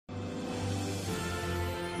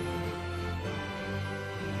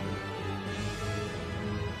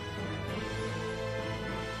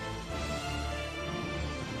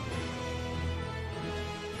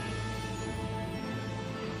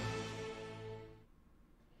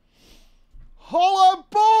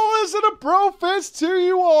brofist to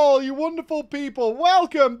you all, you wonderful people.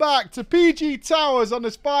 Welcome back to PG Towers on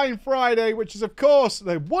this fine Friday, which is, of course,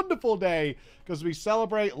 the wonderful day because we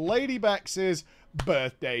celebrate Lady Bex's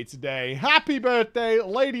birthday today. Happy birthday,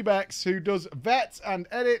 Lady Bex, who does vet and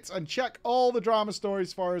edit and check all the drama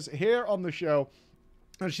stories for us here on the show.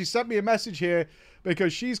 And she sent me a message here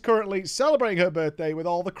because she's currently celebrating her birthday with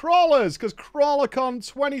all the crawlers, because CrawlerCon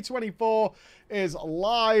 2024 is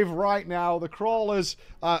live right now. The crawlers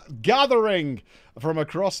are gathering from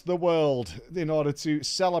across the world in order to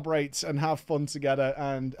celebrate and have fun together.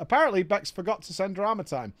 And apparently Bex forgot to send drama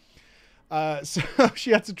time. So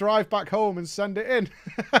she had to drive back home and send it in.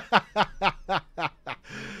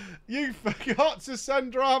 You forgot to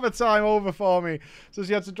send drama time over for me. So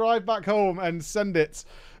she had to drive back home and send it.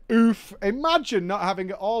 Oof. Imagine not having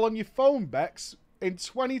it all on your phone, Bex. In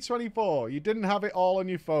 2024, you didn't have it all on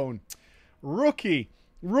your phone. Rookie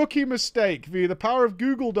mistake. Via the power of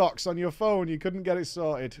Google Docs on your phone, you couldn't get it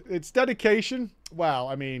sorted. It's dedication. Well,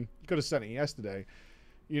 I mean, you could have sent it yesterday.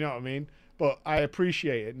 You know what I mean? But I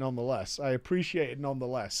appreciate it nonetheless.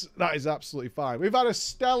 That is absolutely fine. We've had a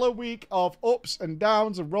stellar week of ups and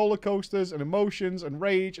downs and roller coasters and emotions and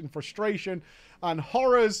rage and frustration and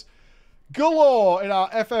horrors galore in our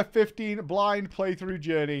FF15 blind playthrough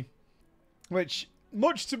journey, which,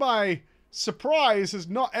 much to my surprise, has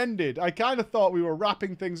not ended. I kind of thought we were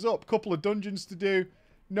wrapping things up. Couple of dungeons to do.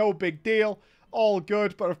 No big deal. All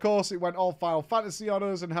good, but of course it went all Final Fantasy on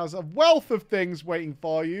us and has a wealth of things waiting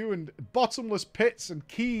for you and bottomless pits and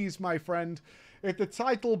keys, my friend. If the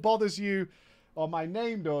title bothers you, or my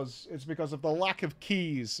name does, it's because of the lack of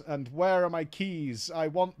keys. And where are my keys? I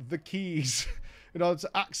want the keys in order to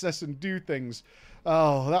access and do things.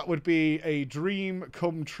 Oh, that would be a dream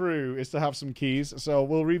come true, is to have some keys. So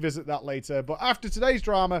we'll revisit that later. But after today's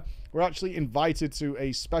drama, we're actually invited to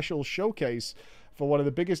a special showcase for one of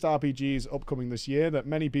the biggest RPGs upcoming this year that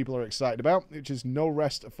many people are excited about, which is No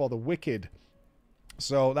Rest for the Wicked.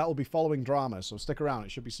 So that will be following drama, so stick around.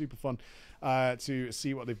 It should be super fun to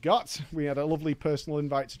see what they've got. We had a lovely personal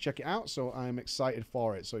invite to check it out, so I'm excited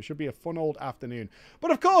for it. So it should be a fun old afternoon.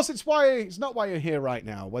 But of course, it's not why you're here right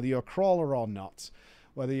now, whether you're a crawler or not.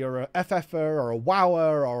 Whether you're a FFer or a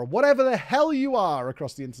WoWer or whatever the hell you are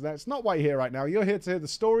across the internet, it's not why you're here right now. You're here to hear the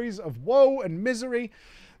stories of woe and misery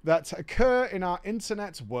that occur in our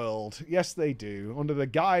internet world. Yes, they do, under the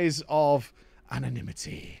guise of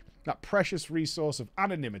anonymity. That precious resource of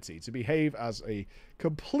anonymity, to behave as a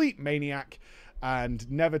complete maniac and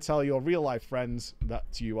never tell your real-life friends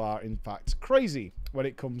that you are, in fact, crazy when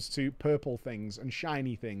it comes to purple things and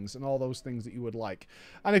shiny things and all those things that you would like.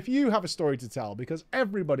 And if you have a story to tell, because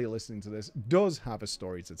everybody listening to this does have a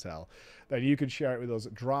story to tell, then you can share it with us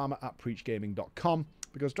at drama@preachgaming.com.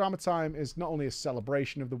 Because Drama Time is not only a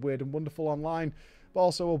celebration of the weird and wonderful online, but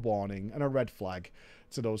also a warning and a red flag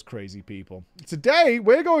to those crazy people. Today,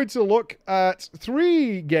 we're going to look at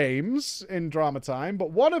 3 games in Drama Time,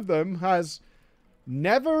 but one of them has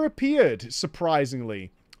never appeared,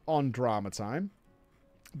 surprisingly, on Drama Time.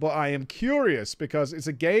 But I am curious because it's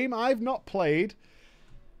a game I've not played,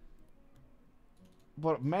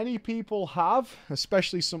 but many people have,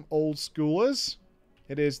 especially some old schoolers.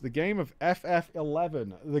 It is the game of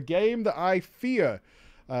FF11, the game that I fear,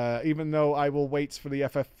 even though I will wait for the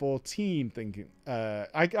FF14 thinking.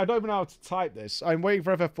 I don't even know how to type this. I'm waiting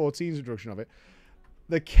for FF14's introduction of it.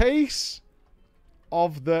 The case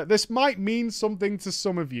of this might mean something to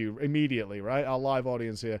some of you immediately, right? Our live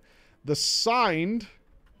audience here. The signed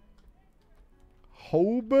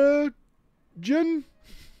Haubergeon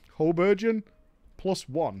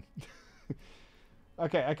 +1.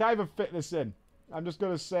 Okay, I can't even fit this in. I'm just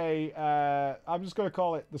going to say, I'm just going to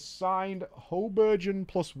call it the signed Haubergeon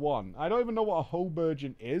 +1. I don't even know what a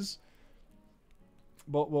Haubergeon is,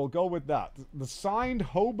 but we'll go with that. The signed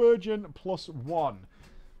Haubergeon +1.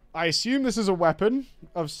 I assume this is a weapon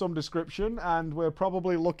of some description, and we're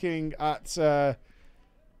probably looking at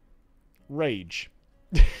rage.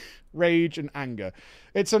 Rage and anger.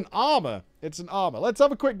 It's an armor. It's an armor. Let's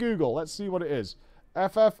have a quick Google. Let's see what it is.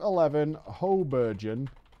 FF11 Haubergeon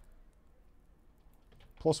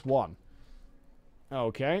 +1.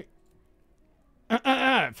 Okay.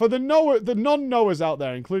 For the non-knowers out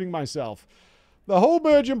there, including myself, the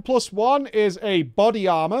Haubergeon +1 is a body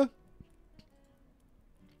armor.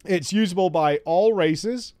 It's usable by all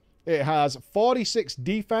races. It has 46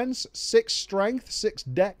 defense, 6 strength, 6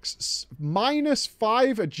 dex,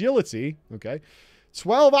 -5 agility. Okay.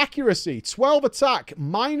 12 accuracy, 12 attack,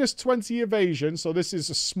 -20 evasion. So this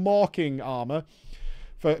is a smorking armor.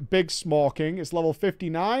 For big smorking, it's level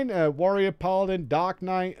 59. Warrior, Paladin, Dark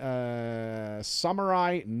Knight,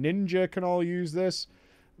 Samurai, Ninja can all use this.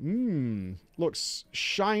 Looks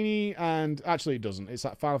shiny, and actually it doesn't. It's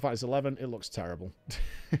at Final Fantasy 11. It looks terrible.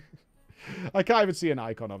 I can't even see an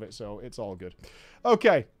icon of it, so it's all good.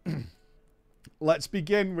 Okay. Let's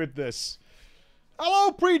begin with this.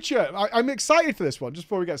 Hello, Preacher! I'm excited for this one, just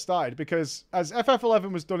before we get started, because as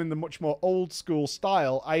FF11 was done in the much more old-school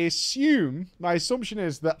style, my assumption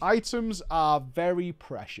is that items are very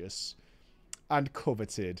precious and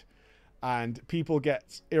coveted, and people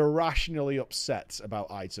get irrationally upset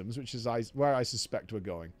about items, which is where I suspect we're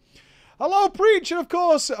going. Hello, Preacher, of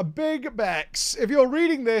course, Big Bex. If you're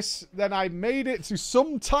reading this, then I made it to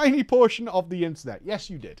some tiny portion of the internet. Yes,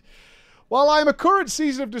 you did. While I'm a current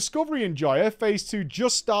Season of Discovery enjoyer, Phase 2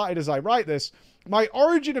 just started as I write this, my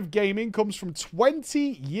origin of gaming comes from 20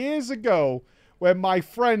 years ago, where my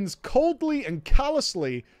friends coldly and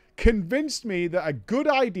callously convinced me that a good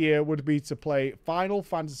idea would be to play Final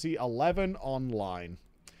Fantasy XI online.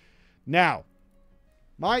 Now,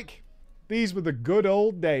 Mike, these were the good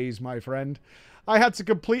old days, my friend. I had to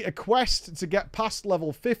complete a quest to get past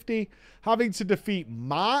level 50, having to defeat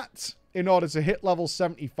Mart in order to hit level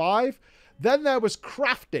 75. Then there was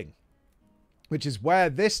crafting, which is where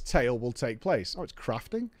this tale will take place. Oh, it's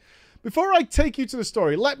crafting? Before I take you to the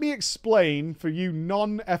story, let me explain for you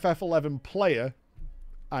non-FF11 player,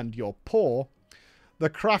 and you're poor, the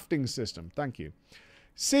crafting system. Thank you.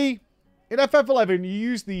 See, in FF11, you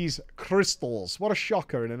use these crystals. What a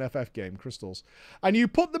shocker in an FF game, crystals. And you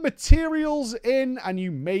put the materials in and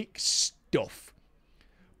you make stuff.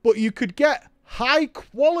 But you could get high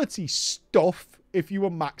quality stuff if you were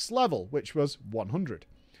max level, which was 100.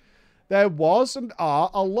 There was and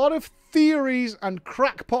are a lot of theories and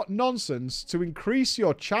crackpot nonsense to increase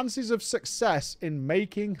your chances of success in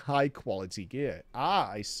making high quality gear.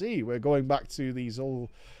 Ah, I see. We're going back to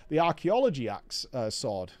the archaeology axe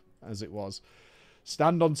sword, as it was.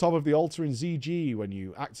 Stand on top of the altar in ZG when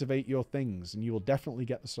you activate your things, and you will definitely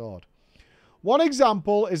get the sword. One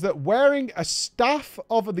example is that wearing a staff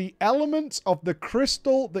of the element of the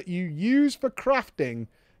crystal that you use for crafting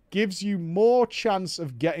gives you more chance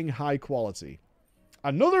of getting high quality.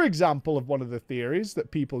 Another example of one of the theories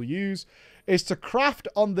that people use is to craft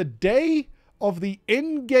on the day of the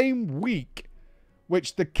in-game week,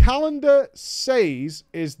 which the calendar says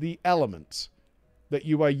is the element that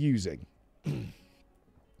you are using.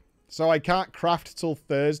 So I can't craft till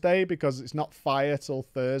Thursday because it's not fire till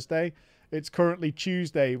Thursday. It's currently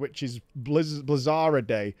Tuesday, which is Blizzara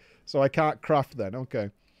Day, so I can't craft then. Okay.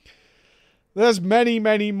 There's many,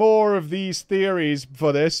 many more of these theories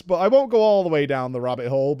for this, but I won't go all the way down the rabbit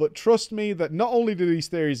hole, but trust me that not only do these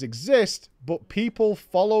theories exist, but people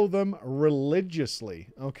follow them religiously.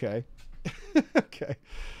 Okay. Okay.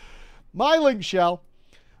 My link shell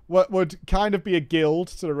would kind of be a guild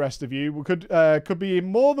to the rest of you. We could be in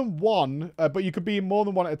more than one, but you could be in more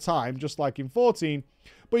than one at a time, just like in 14.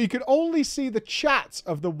 But you could only see the chat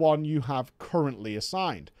of the one you have currently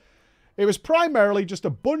assigned. It was primarily just a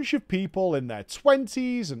bunch of people in their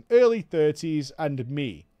 20s and early 30s and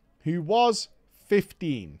me, who was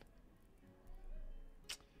 15.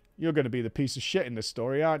 You're going to be the piece of shit in this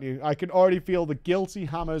story, aren't you? I can already feel the guilty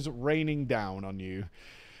hammers raining down on you.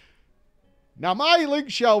 Now, my link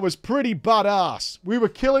shell was pretty badass. We were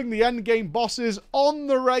killing the endgame bosses on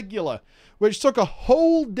the regular, which took a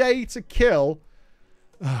whole day to kill.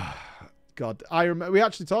 God, I remember we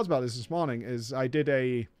actually talked about this morning. I did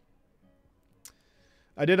a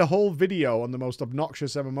whole video on the most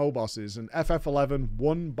obnoxious MMO bosses, and FF11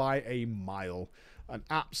 won by a mile.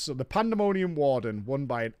 The Pandemonium Warden won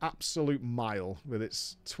by an absolute mile with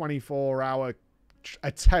its 24-hour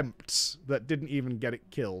attempts that didn't even get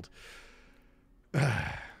it killed.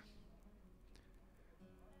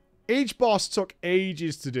 Each boss took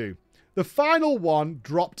ages to do. The final one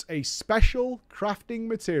dropped a special crafting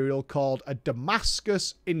material called a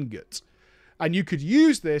Damascus ingot. And you could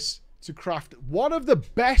use this to craft one of the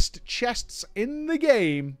best chests in the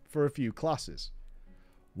game for a few classes.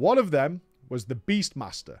 One of them was the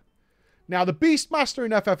Beastmaster. Now, the Beastmaster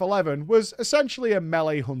in FF11 was essentially a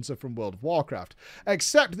melee hunter from World of Warcraft,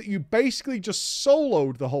 except that you basically just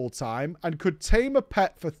soloed the whole time and could tame a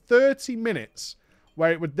pet for 30 minutes,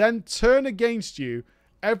 where it would then turn against you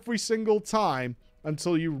every single time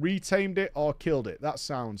until you retamed it or killed it. That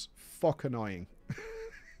sounds fuck annoying.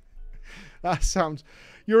 That sounds...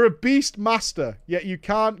 You're a beast master, yet you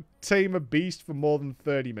can't tame a beast for more than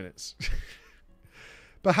 30 minutes.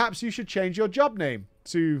 Perhaps you should change your job name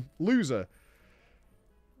to loser.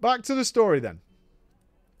 Back to the story then.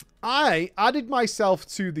 I added myself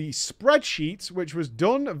to the spreadsheet, which was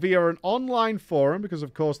done via an online forum, because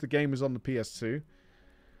of course the game was on the PS2.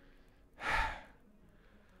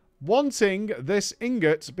 wanting this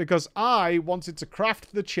ingot because I wanted to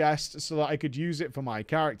craft the chest so that I could use it for my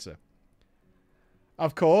character.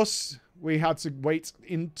 Of course, we had to wait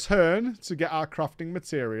in turn to get our crafting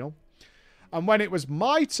material. And when it was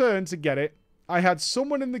my turn to get it, I had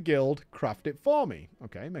someone in the guild craft it for me.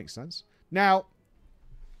 Okay, makes sense. Now,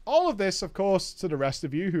 all of this, of course, to the rest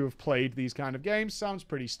of you who have played these kind of games, sounds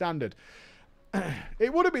pretty standard.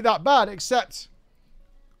 It wouldn't be that bad, except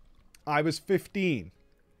I was 15.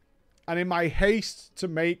 And in my haste to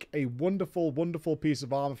make a wonderful, wonderful piece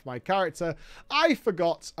of armor for my character, I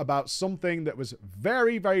forgot about something that was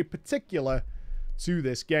very, very particular to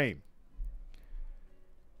this game.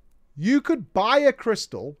 You could buy a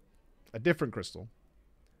crystal, a different crystal,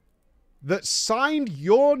 that signed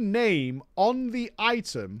your name on the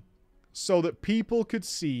item so that people could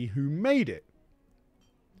see who made it.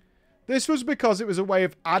 This was because it was a way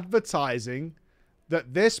of advertising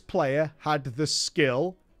that this player had the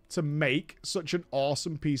skill to make such an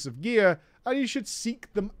awesome piece of gear, and you should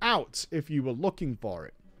seek them out if you were looking for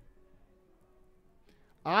it.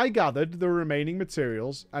 I gathered the remaining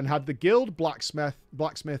materials and had the guild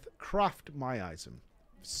blacksmith craft my item.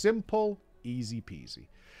 Simple, easy peasy.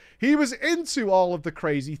 He was into all of the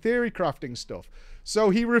crazy theory crafting stuff, so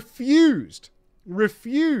he refused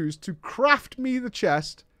to craft me the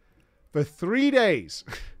chest for 3 days.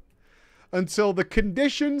 Until the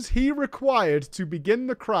conditions he required to begin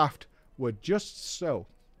the craft were just so.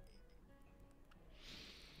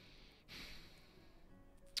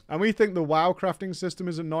 And we think the WoW crafting system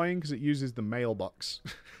is annoying because it uses the mailbox.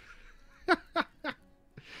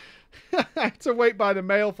 I had to wait by the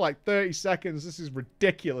mail for like 30 seconds. This is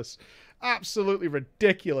ridiculous. Absolutely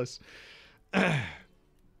ridiculous.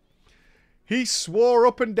 He swore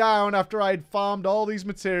up and down after I had farmed all these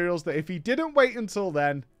materials that if he didn't wait until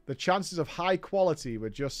then, the chances of high quality were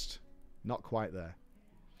just not quite there.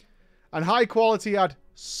 And high quality had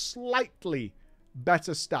slightly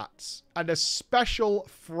better stats and a special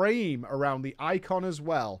frame around the icon as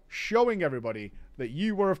well, showing everybody that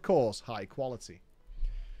you were, of course, high quality.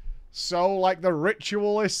 So, like the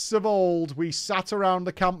ritualists of old, we sat around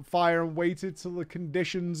the campfire and waited till the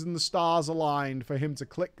conditions and the stars aligned for him to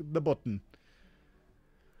click the button.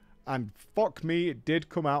 And fuck me, it did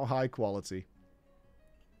come out high quality.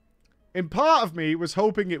 In part of me was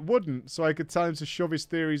hoping it wouldn't, so I could tell him to shove his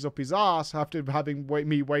theories up his arse after having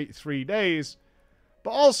me wait 3 days. But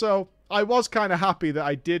also, I was kind of happy that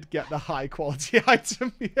I did get the high quality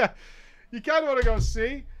item. Yeah, you kind of want to go,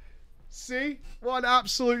 see? See? What an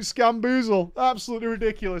absolute scamboozle. Absolutely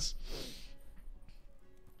ridiculous.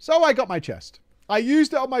 So I got my chest. I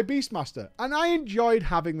used it on my Beastmaster, and I enjoyed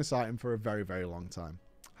having this item for a very, very long time.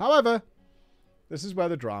 However, this is where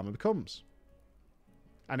the drama comes.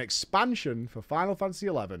 An expansion for Final Fantasy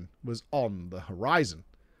XI was on the horizon,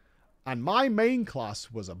 and my main class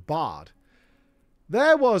was a bard.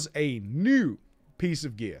 There was a new piece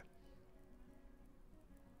of gear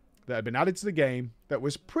that had been added to the game that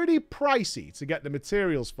was pretty pricey to get the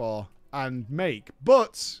materials for and make,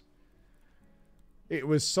 but it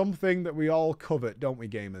was something that we all covet, don't we,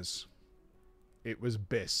 gamers? It was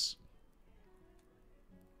BIS.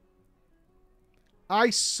 I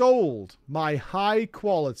sold my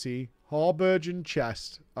high-quality Haubergeon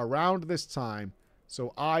chest around this time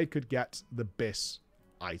so I could get the BIS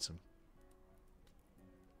item.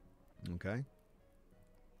 Okay.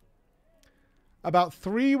 About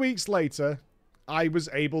 3 weeks later, I was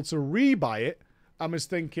able to rebuy it and was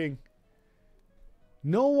thinking,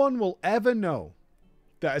 no one will ever know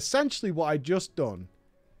that essentially what I just done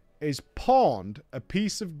is pawned a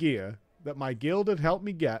piece of gear that my guild had helped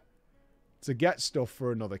me get to get stuff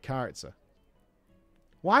for another character.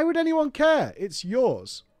 Why would anyone care? It's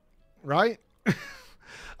yours, right?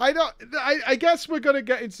 I guess we're going to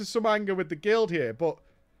get into some anger with the guild here, but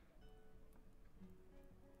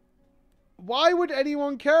why would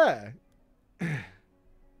anyone care?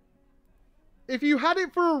 If you had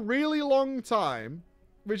it for a really long time,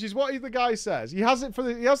 which is what the guy says, he has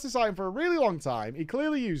this item for a really long time, he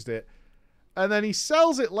clearly used it, and then he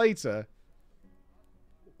sells it later.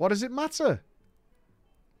 What does it matter?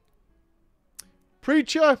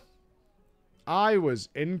 Preacher, I was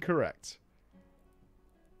incorrect.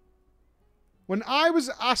 When I was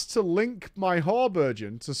asked to link my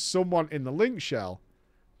Haubergeon to someone in the link shell,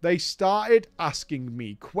 they started asking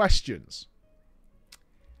me questions.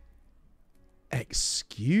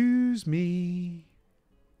 Excuse me.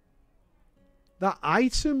 That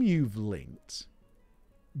item you've linked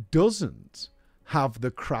doesn't have the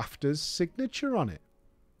crafter's signature on it.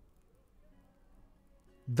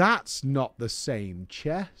 That's not the same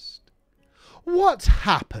chest. What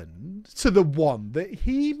happened happened to the one that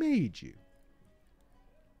he made you?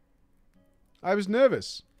 I was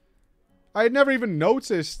nervous. I had never even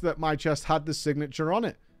noticed that my chest had the signature on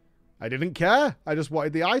it. I didn't care. I just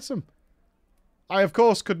wanted the item. I, of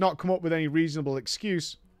course, could not come up with any reasonable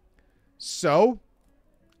excuse. So,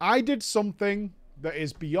 I did something that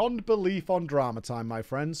is beyond belief on drama time, my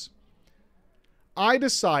friends. I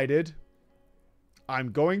decided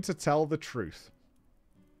I'm going to tell the truth.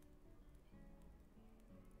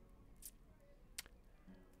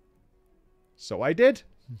 So I did.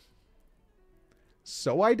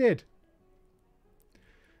 So I did.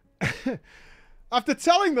 After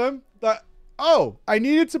telling them that, oh, I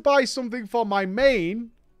needed to buy something for my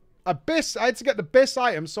main Abyss, I had to get the Abyss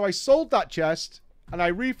item, so I sold that chest and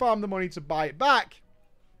I refarmed the money to buy it back.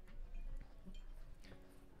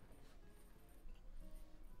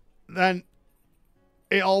 Then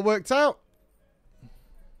it all worked out.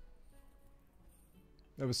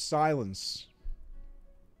 There was silence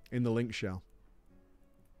in the link shell.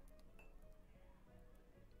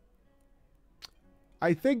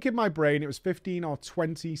 I think in my brain it was 15 or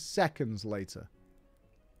 20 seconds later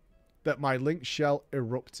that my link shell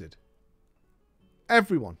erupted.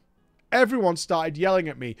 Everyone started yelling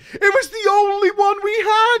at me. It was the only one we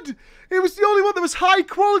had! It was the only one that was high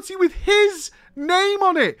quality with his name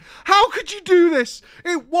on it. How could you do this?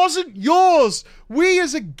 It wasn't yours. We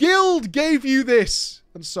as a guild gave you this.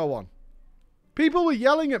 And so on. People were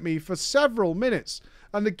yelling at me for several minutes,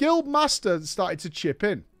 and the guild master started to chip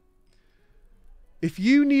in. If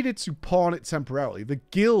you needed to pawn it temporarily, the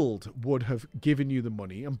guild would have given you the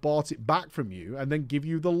money and bought it back from you and then give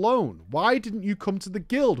you the loan. Why didn't you come to the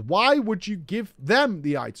guild? Why would you give them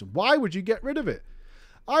the item? Why would you get rid of it?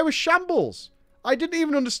 I was shambles. I didn't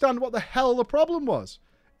even understand what the hell the problem was.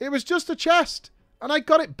 It was just a chest, and I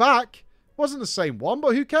got it back. It wasn't the same one,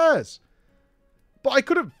 but who cares? But I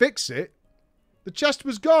couldn't fix it. The chest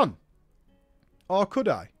was gone. Or could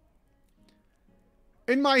I?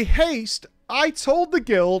 In my haste, I told the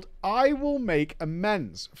guild I will make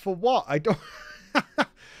amends. For what? I don't...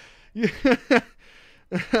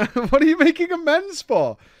 What are you making amends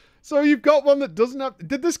for? So you've got one that doesn't have...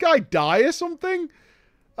 Did this guy die or something?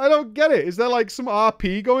 I don't get it. Is there like some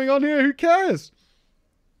RP going on here? Who cares?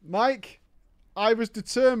 Mike, I was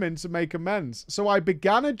determined to make amends. So I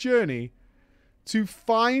began a journey to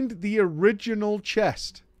find the original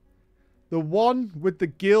chest. The one with the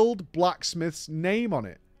guild blacksmith's name on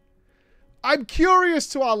it. I'm curious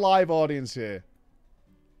to our live audience here.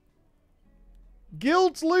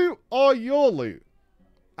 Guild's loot or your loot?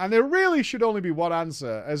 And there really should only be one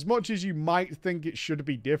answer, as much as you might think it should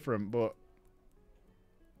be different, but...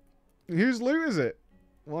 Whose loot is it?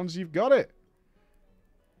 Once you've got it.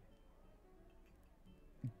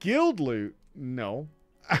 Guild loot? No.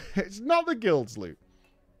 It's not the guild's loot.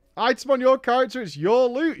 Item on your character, it's your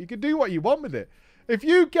loot. You can do what you want with it. If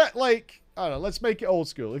you get, like... I don't know, let's make it old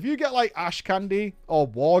school. If you get, like, ash candy or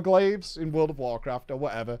warglaives in World of Warcraft or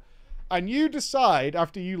whatever, and you decide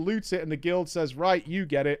after you loot it and the guild says, right, you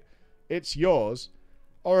get it, it's yours,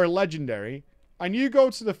 or a legendary, and you go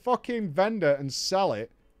to the fucking vendor and sell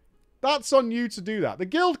it, that's on you to do that. The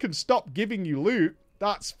guild can stop giving you loot.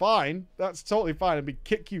 That's fine. That's totally fine. And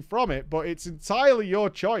kick you from it, but it's entirely your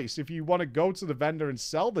choice if you want to go to the vendor and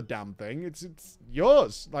sell the damn thing. It's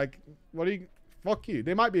yours. Like, what do you... Fuck you.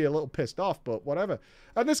 They might be a little pissed off, but whatever.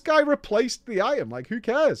 And this guy replaced the item. Like, who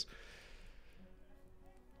cares?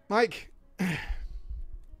 Mike,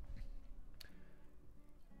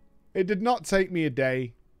 it did not take me a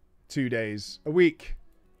day, 2 days, a week,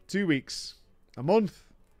 2 weeks, a month.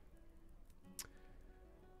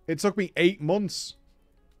 It took me 8 months.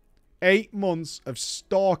 8 months of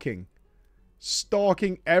stalking.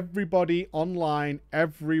 Stalking everybody online,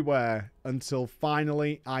 everywhere, until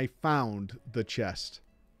finally I found the chest.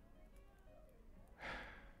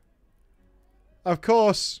 Of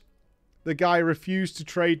course, the guy refused to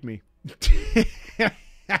trade me.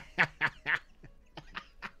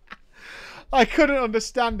 I couldn't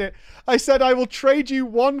understand it. I said, I will trade you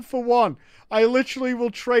 1 for 1. I literally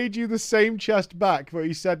will trade you the same chest back. But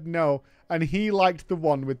he said no, and he liked the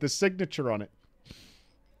one with the signature on it.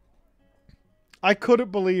 I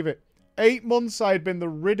couldn't believe it. 8 months I had been the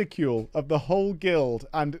ridicule of the whole guild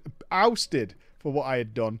and ousted for what I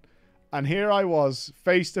had done. And here I was,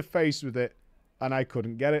 face to face with it, and I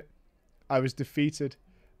couldn't get it. I was defeated.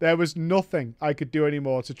 There was nothing I could do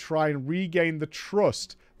anymore to try and regain the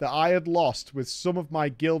trust that I had lost with some of my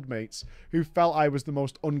guildmates who felt I was the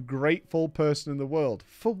most ungrateful person in the world.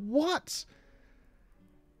 For what?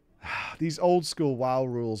 These old school WoW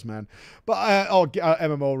rules, man. But,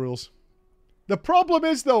 MMO rules. The problem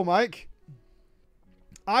is, though, Mike,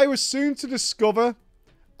 I was soon to discover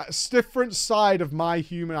a different side of my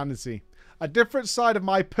humanity. A different side of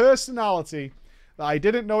my personality that I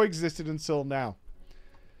didn't know existed until now.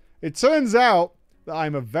 It turns out that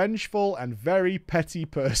I'm a vengeful and very petty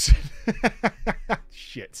person.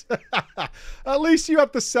 Shit. At least you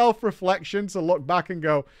had the self-reflection to look back and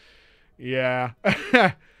go, yeah.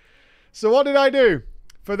 So what did I do?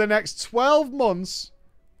 For the next 12 months,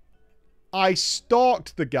 I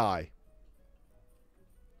stalked the guy.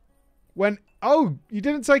 Oh, you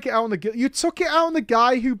didn't take it out on the... You took it out on the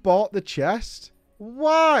guy who bought the chest?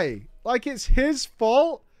 Why? Like it's his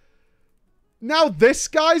fault? Now this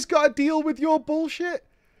guy's got to deal with your bullshit?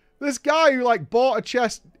 This guy who, like, bought a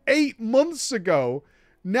chest 8 months ago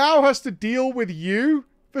now has to deal with you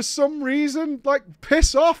for some reason? Like,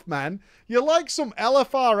 piss off, man. You're like some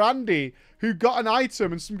LFR Andy who got an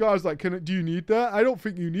item and some guy's like, do you need that? I don't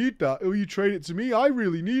think you need that. Oh, you trade it to me? I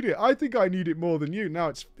really need it. I think I need it more than you. No,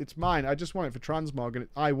 it's mine. I just want it for transmog and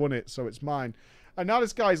I won it, so it's mine. And now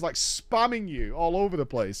this guy's like spamming you all over the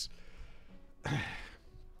place.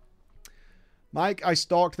 Mike, I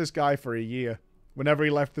stalked this guy for a year. Whenever he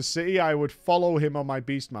left the city, I would follow him on my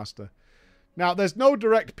Beastmaster. Now, there's no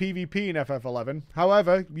direct PvP in FF11.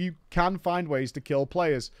 However, you can find ways to kill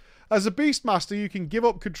players. As a Beastmaster, you can give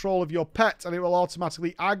up control of your pet and it will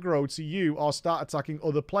automatically aggro to you or start attacking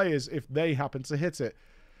other players if they happen to hit it.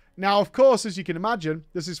 Now, of course, as you can imagine,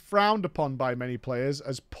 this is frowned upon by many players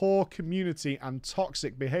as poor community and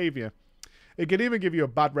toxic behavior. It can even give you a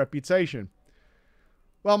bad reputation.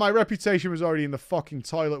 Well, my reputation was already in the fucking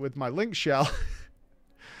toilet with my link shell.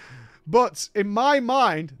 But in my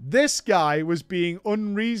mind, this guy was being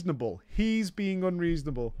unreasonable. He's being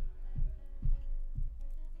unreasonable.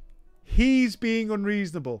 He's being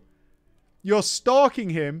unreasonable. You're stalking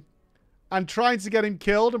him and trying to get him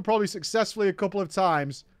killed, and probably successfully a couple of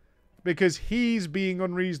times, because he's being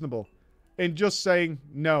unreasonable in just saying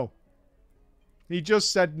no. He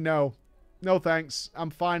just said no. No thanks. I'm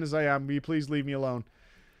fine as I am. Will you please leave me alone?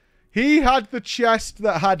 He had the chest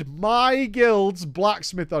that had my guild's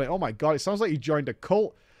blacksmith on it. Oh my god, it sounds like he joined a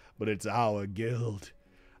cult. But it's our guild.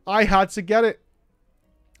 I had to get it.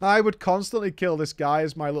 I would constantly kill this guy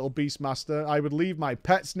as my little Beastmaster. I would leave my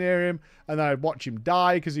pets near him, and then I'd watch him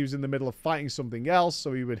die because he was in the middle of fighting something else,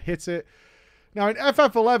 so he would hit it. Now, in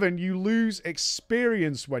FF11, you lose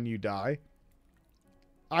experience when you die.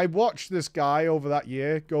 I watched this guy over that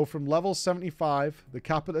year go from level 75, the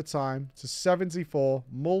cap at the time, to 74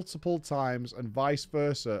 multiple times and vice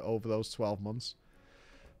versa over those 12 months.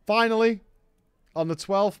 Finally, on the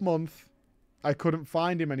 12th month, I couldn't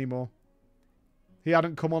find him anymore. He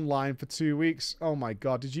hadn't come online for 2 weeks. Oh my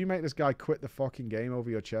god, did you make this guy quit the fucking game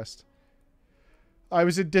over your chest? I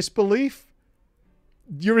was in disbelief.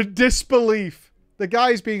 You're in disbelief. The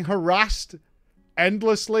guy's being harassed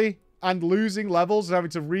endlessly and losing levels and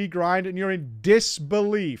having to regrind, and you're in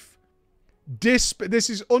disbelief. This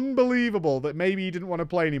is unbelievable that maybe he didn't want to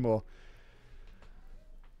play anymore.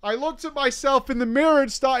 I looked at myself in the mirror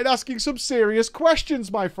and started asking some serious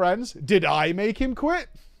questions, my friends. Did I make him quit?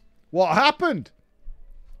 What happened?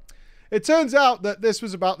 It turns out that this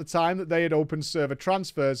was about the time that they had opened server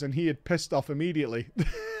transfers and he had pissed off immediately.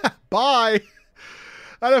 Bye!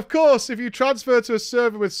 And of course, if you transfer to a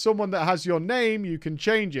server with someone that has your name, you can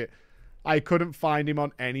change it. I couldn't find him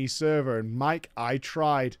on any server, and Mike, I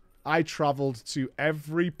tried. I traveled to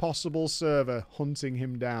every possible server hunting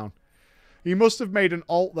him down. He must have made an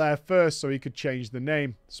alt there first so he could change the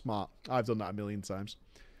name. Smart. I've done that a million times.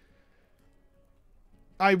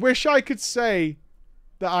 I wish I could say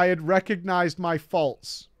that I had recognized my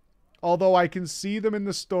faults, although I can see them in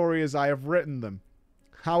the story as I have written them.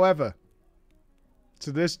 However,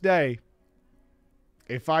 to this day,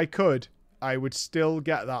 if I could, I would still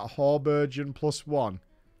get that Haubergeon +1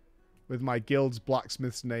 with my guild's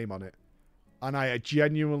blacksmith's name on it. And I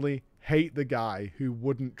genuinely hate the guy who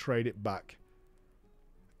wouldn't trade it back.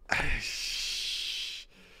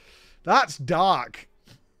 That's dark.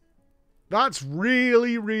 That's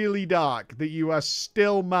really, really dark that you are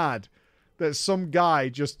still mad that some guy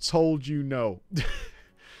just told you no.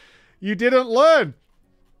 You didn't learn.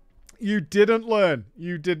 You didn't learn.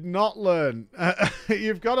 You did not learn.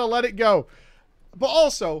 You've got to let it go. But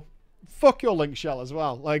also, fuck your link shell as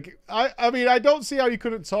well. Like, I mean, I don't see how you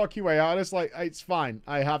couldn't talk your way out. It's like, it's fine.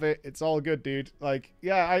 I have it. It's all good, dude. Like,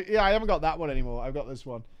 yeah, I haven't got that one anymore. I've got this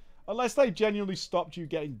one. Unless they genuinely stopped you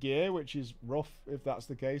getting gear, which is rough if that's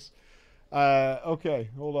the case. Okay,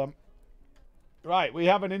 hold on. Right, we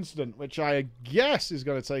have an incident, which I guess is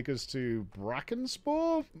going to take us to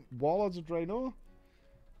Brackenspore? Warlords of Draenor?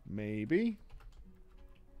 Maybe.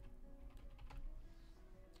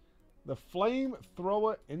 The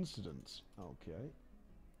Flamethrower Incident. Okay.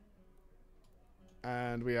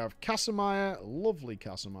 And we have Casimir. Lovely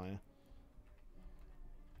Casimir.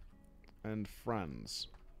 And Franz.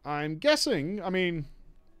 I'm guessing, I mean...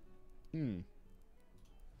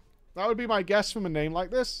 That would be my guess from a name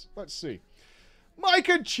like this. Let's see. Mike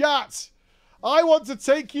and chat! I want to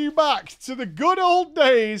take you back to the good old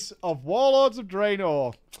days of Warlords of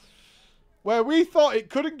Draenor, where we thought it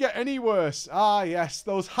couldn't get any worse. Ah, yes,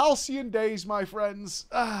 those halcyon days, my friends.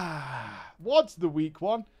 Ah, what's the weak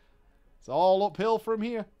one? It's all uphill from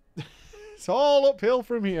here. It's all uphill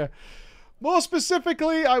from here. More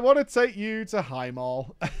specifically, I want to take you to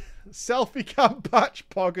Highmall. Selfie cam patch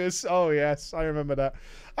poggers. Oh, yes, I remember that.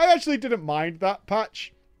 I actually didn't mind that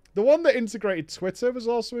patch. The one that integrated Twitter was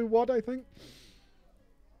also in WoD, I think.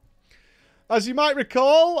 As you might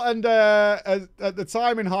recall, and at the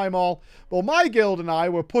time in Highmall, well, my guild and I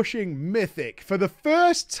were pushing Mythic for the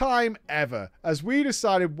first time ever, as we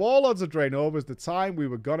decided Warlords of Draenor was the time we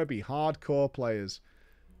were going to be hardcore players.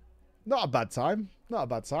 Not a bad time. Not a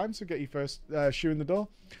bad time to get your first shoe in the door.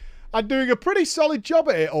 And doing a pretty solid job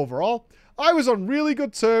at it overall. I was on really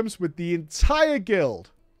good terms with the entire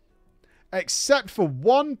guild, except for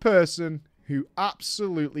one person who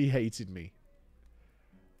absolutely hated me.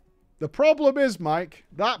 The problem is, Mike,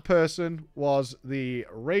 that person was the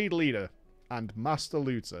raid leader and master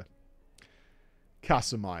looter,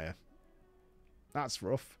 Casimir. That's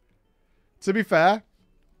rough. To be fair,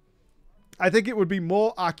 I think it would be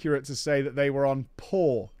more accurate to say that they were on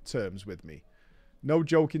poor terms with me. No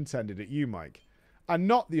joke intended at you, Mike. And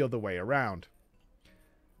not the other way around.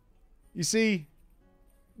 You see,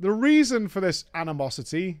 the reason for this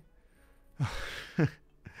animosity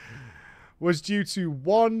was due to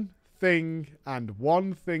one thing and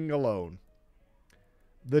one thing alone.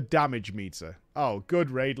 The damage meter. Oh, good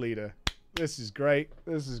raid leader. This is great.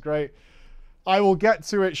 This is great. I will get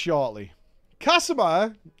to it shortly.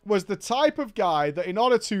 Casimir was the type of guy that in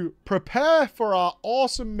order to prepare for our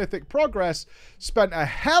awesome mythic progress, spent a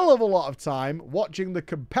hell of a lot of time watching the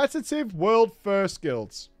competitive world first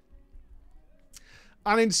guilds.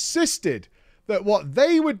 And insisted that what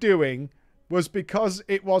they were doing was because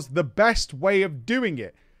it was the best way of doing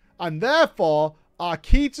it. And therefore, our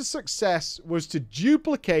key to success was to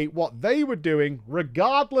duplicate what they were doing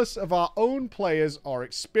regardless of our own players or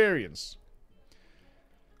experience.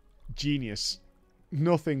 Genius.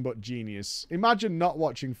 Nothing but genius. Imagine not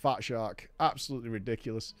watching Fat Shark. Absolutely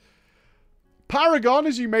ridiculous. Paragon,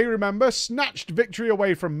 as you may remember, snatched victory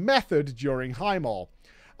away from Method during Highmall.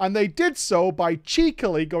 And they did so by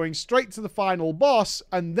cheekily going straight to the final boss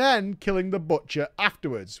and then killing the Butcher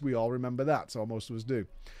afterwards. We all remember that, so most of us do.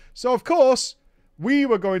 So, of course, we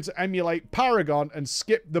were going to emulate Paragon and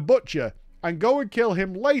skip the Butcher and go and kill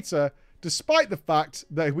him later, despite the fact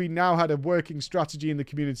that we now had a working strategy in the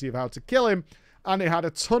community of how to kill him, and it had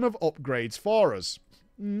a ton of upgrades for us.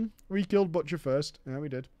 We killed Butcher first. Yeah, we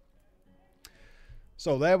did.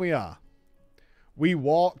 So there we are. We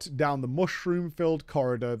walked down the mushroom-filled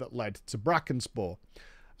corridor that led to Brackenspore.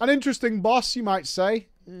 An interesting boss, you might say.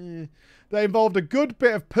 That involved a good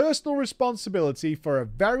bit of personal responsibility for a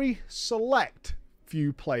very select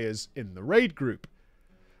few players in the raid group.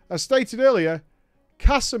 As stated earlier,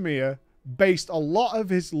 Casimir based a lot of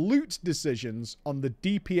his loot decisions on the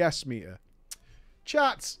DPS meter.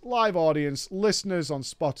 Chat, live audience, listeners on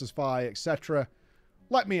Spotify, etc.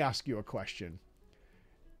 Let me ask you a question.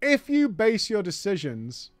 If you base your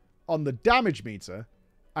decisions on the damage meter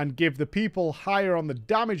and give the people higher on the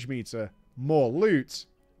damage meter more loot,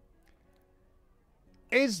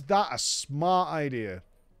 is that a smart idea?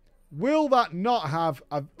 Will that not have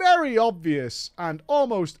a very obvious and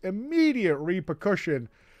almost immediate repercussion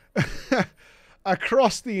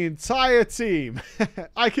across the entire team?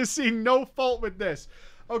 I can see no fault with this.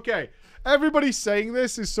 Okay, everybody saying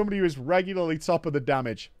this is somebody who is regularly top of the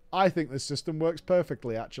damage. I think this system works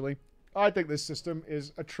perfectly, actually. I think this system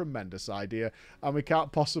is a tremendous idea, and we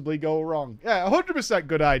can't possibly go wrong. Yeah, 100%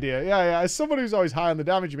 good idea. Yeah, as someone who's always high on the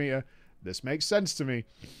damage meter, this makes sense to me.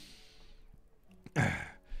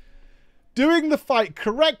 Doing the fight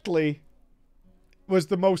correctly was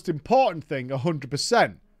the most important thing,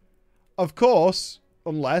 100%. Of course,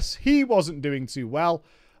 unless he wasn't doing too well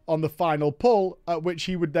on the final pull, at which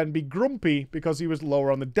he would then be grumpy because he was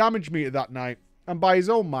lower on the damage meter that night, and by his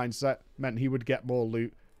own mindset, meant he would get more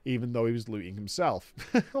loot, even though he was looting himself.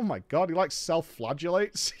 Oh my god, he like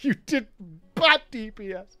self-flagellates. You did bad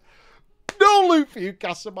DPS. No loot for you,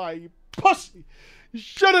 Casimir, you pussy. You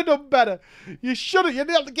should have done better. You should have. You're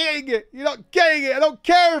not getting it. You're not getting it. I don't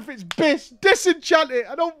care if it's Biss. Disenchant it.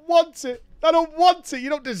 I don't want it. I don't want it. You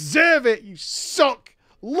don't deserve it. You suck.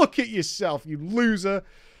 Look at yourself, you loser.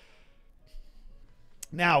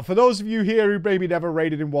 Now, for those of you here who maybe never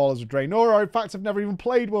raided in Warlords of Draenor, or in fact have never even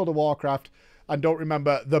played World of Warcraft and don't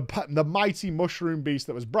remember the mighty mushroom beast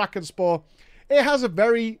that was Brackenspore, it has a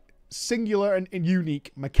very singular and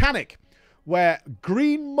unique mechanic where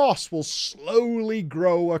green moss will slowly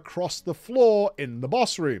grow across the floor in the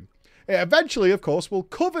boss room. It eventually, of course, will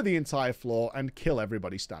cover the entire floor and kill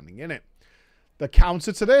everybody standing in it. The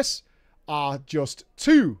counter to this are just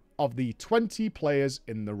 2 of the 20 players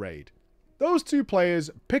in the raid. Those 2 players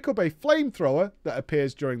pick up a flamethrower that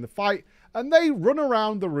appears during the fight, and they run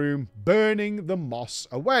around the room burning the moss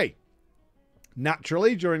away.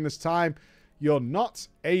 Naturally, during this time, you're not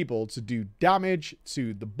able to do damage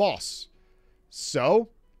to the boss. So,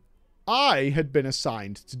 I had been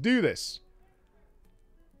assigned to do this.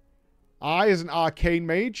 I, as an arcane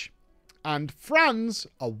mage, and Franz,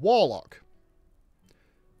 a warlock.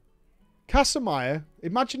 Casimir,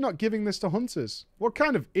 imagine not giving this to hunters. What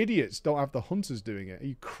kind of idiots don't have the hunters doing it? Are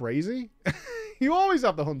you crazy? You always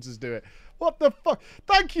have the hunters do it. What the fuck?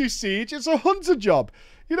 Thank you, Siege. It's a hunter job.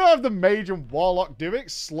 You don't have the mage and warlock do it.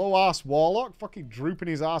 Slow-ass warlock fucking drooping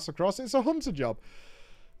his ass across. It's a hunter job.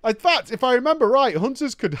 In fact, if I remember right,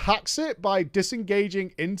 hunters could hack it by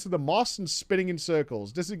disengaging into the moss and spinning in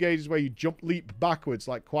circles. Disengage is where you leap backwards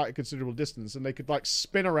like quite a considerable distance, and they could like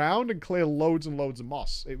spin around and clear loads and loads of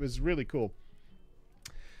moss. It was really cool.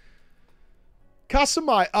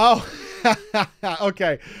 Casimir. Oh,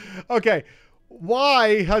 okay. Okay.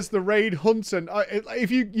 Why has the raid hunter... if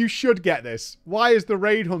you should get this. Why has the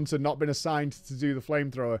raid hunter not been assigned to do the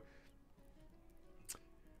flamethrower?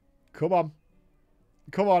 Come on.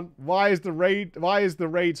 Come on. Why is the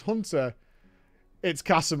raid's hunter? It's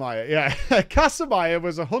Casimir. Yeah. Casimir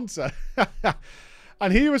was a hunter.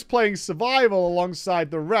 And he was playing survival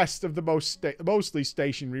alongside the rest of the mostly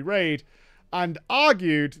stationary raid, and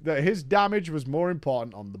argued that his damage was more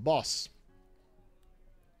important on the boss.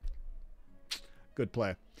 Good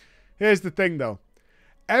player. Here's the thing, though.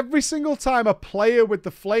 Every single time a player with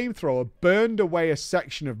the flamethrower burned away a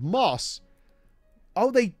section of moss... Oh,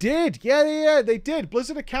 they did. Yeah, they did.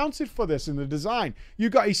 Blizzard accounted for this in the design. You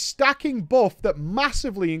got a stacking buff that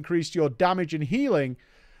massively increased your damage and healing,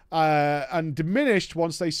 and diminished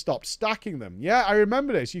once they stopped stacking them. Yeah, I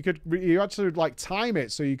remember this. You actually like time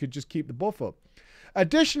it so you could just keep the buff up.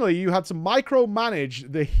 Additionally, you had to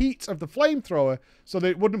micromanage the heat of the flamethrower so that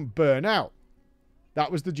it wouldn't burn out.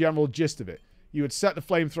 That was the general gist of it. You would set the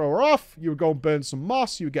flamethrower off, you would go and burn some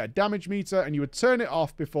moss, you would get a damage meter, and you would turn it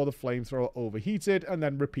off before the flamethrower overheated, and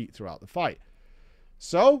then repeat throughout the fight.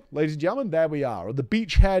 So, ladies and gentlemen, there we are, on the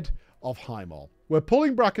beachhead of Highmall. We're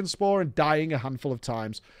pulling Brackenspore and dying a handful of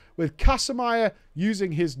times, with Casimir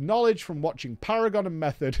using his knowledge from watching Paragon and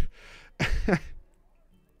Method,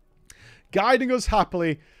 guiding us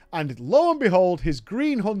happily, and lo and behold, his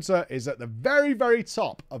Green Hunter is at the very, very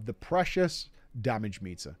top of the precious damage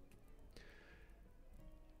meter.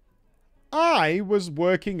 I was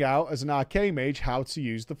working out as an arcane mage how to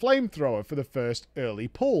use the flamethrower for the first early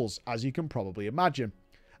pulls, as you can probably imagine.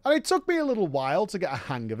 And it took me a little while to get a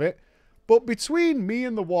hang of it, but between me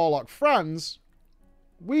and the warlock Franz,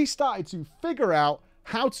 we started to figure out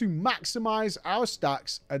how to maximize our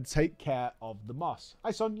stacks and take care of the moss.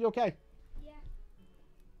 Hi son, you okay? Yeah.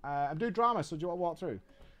 I'm doing drama, so do you want to walk through?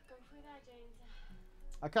 Go through that, James.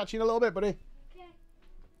 I'll catch you in a little bit, buddy.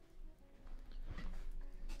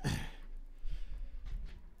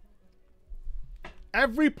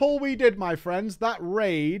 Every pull we did, my friends, that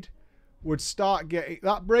raid would start getting...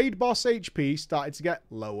 That raid boss HP started to get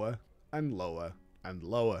lower and lower and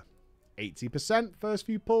lower. 80% first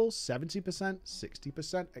few pulls, 70%,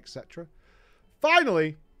 60%, etc.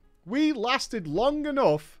 Finally, we lasted long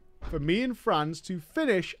enough for me and Franz to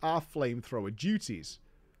finish our flamethrower duties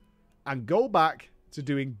and go back to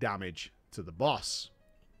doing damage to the boss.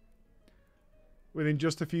 Within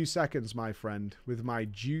just a few seconds, my friend, with my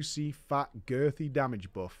juicy, fat, girthy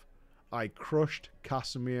damage buff, I crushed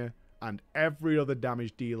Casimir and every other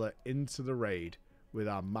damage dealer into the raid with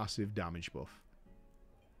our massive damage buff.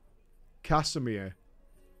 Casimir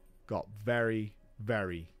got very,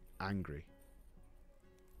 very angry.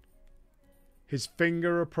 His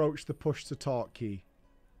finger approached the push to talk key.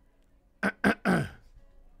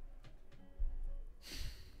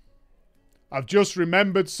 I've just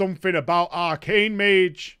remembered something about Arcane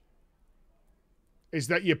Mage. Is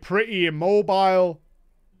that you're pretty immobile.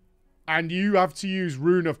 And you have to use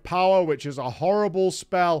Rune of Power, which is a horrible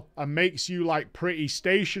spell and makes you like pretty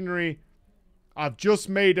stationary. I've just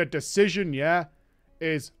made a decision, yeah?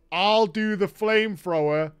 I'll do the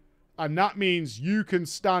flamethrower. And that means you can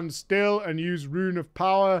stand still and use Rune of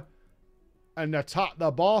Power. and attack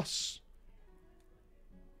the boss.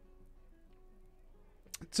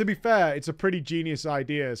 To be fair, it's a pretty genius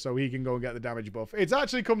idea, so he can go and get the damage buff. It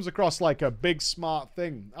actually comes across like a big smart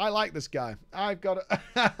thing. I like this guy. I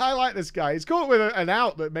like this guy. He's come up with an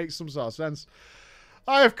out that makes some sort of sense.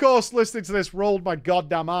 I, of course, listening to this, rolled my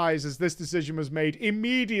goddamn eyes as this decision was made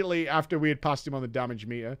immediately after we had passed him on the damage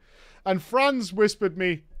meter. And Franz whispered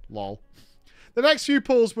me, lol. The next few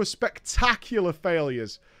pulls were spectacular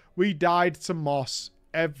failures. We died to Moss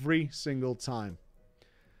every single time.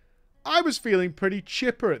 I was feeling pretty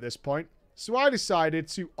chipper at this point, so I decided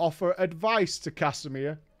to offer advice to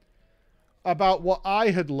Casimir about what I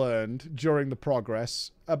had learned during the progress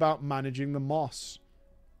about managing the Moss.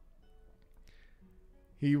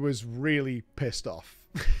 He was really pissed off.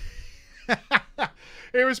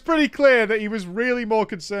 It was pretty clear that he was really more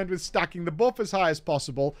concerned with stacking the buff as high as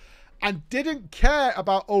possible and didn't care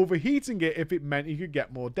about overheating it if it meant he could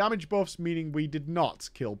get more damage buffs, meaning we did not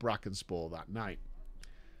kill Brackenspore that night.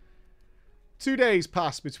 2 days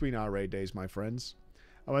passed between our raid days, my friends.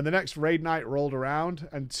 And when the next raid night rolled around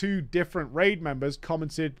and 2 different raid members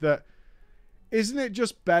commented that, isn't it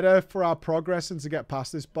just better for our progress and to get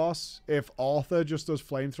past this boss if Arthur just does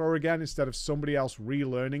Flamethrower again instead of somebody else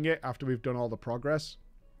relearning it after we've done all the progress?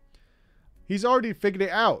 He's already figured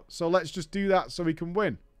it out, so let's just do that so we can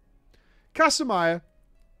win. Casimir,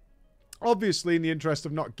 obviously in the interest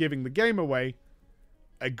of not giving the game away,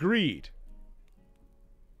 agreed.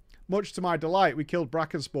 Much to my delight, we killed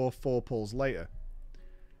Brackenspore 4 pulls later.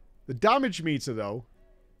 The damage meter, though,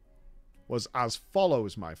 was as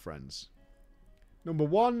follows, my friends. Number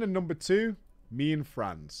 1 and number 2, me and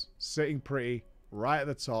Franz, sitting pretty, right at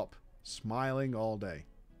the top, smiling all day.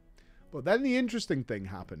 But then the interesting thing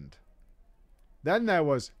happened. Then there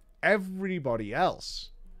was everybody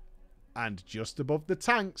else. And just above the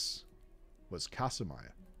tanks was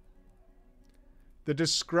Casimir. The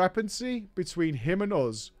discrepancy between him and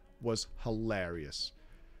us was hilarious.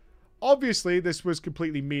 Obviously, this was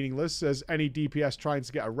completely meaningless, as any DPS trying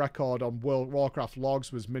to get a record on World of Warcraft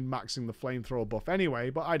logs was min-maxing the flamethrower buff anyway,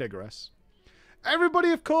 but I digress.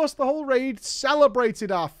 Everybody, of course, the whole raid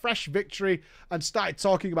celebrated our fresh victory and started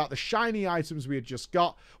talking about the shiny items we had just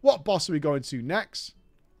got. What boss are we going to next?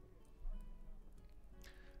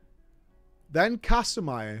 Then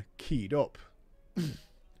Casimir keyed up.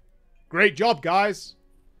 Great job, guys.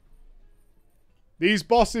 These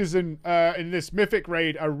bosses in this mythic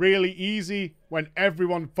raid are really easy when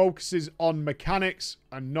everyone focuses on mechanics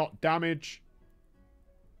and not damage.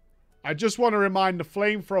 I just want to remind the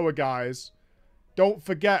flamethrower guys, don't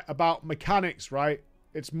forget about mechanics, right?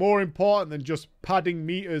 It's more important than just padding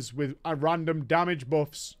meters with random damage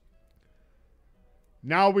buffs.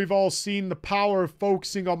 Now we've all seen the power of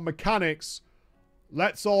focusing on mechanics.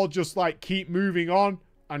 Let's all just like keep moving on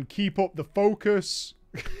and keep up the focus.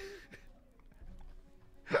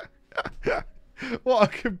 What a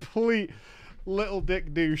complete little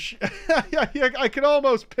dick douche. I can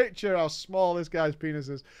almost picture how small this guy's penis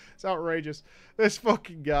is. It's outrageous. This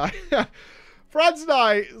fucking guy. Franz and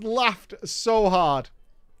I laughed so hard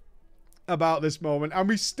about this moment. And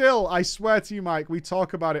we still, I swear to you, Mike, we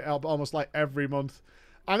talk about it almost like every month.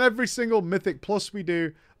 And every single Mythic Plus we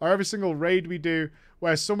do, or every single raid we do,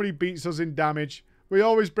 where somebody beats us in damage, we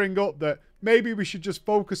always bring up that maybe we should just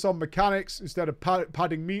focus on mechanics instead of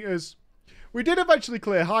padding meters. We did eventually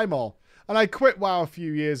clear Highmall, and I quit WoW a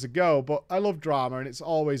few years ago, but I love drama and it's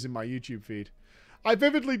always in my YouTube feed. I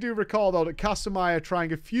vividly do recall, though, that Casimir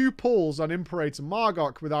trying a few pulls on Imperator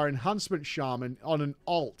Margok with our Enhancement Shaman on an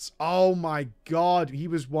alt. Oh my god, he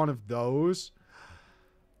was one of those.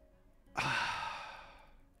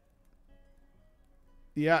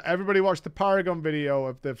 Yeah, everybody watched the Paragon video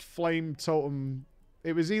of the Flame Totem.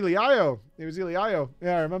 It was Eliio.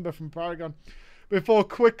 Yeah, I remember from Paragon. Before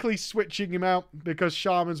quickly switching him out because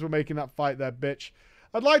Shamans were making that fight their bitch.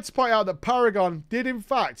 I'd like to point out that Paragon did in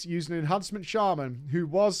fact use an Enhancement Shaman who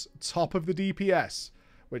was top of the DPS,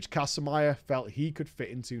 which Casimir felt he could fit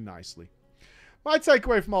into nicely. My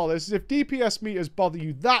takeaway from all this is if DPS meters bother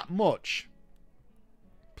you that much,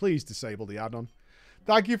 please disable the add-on.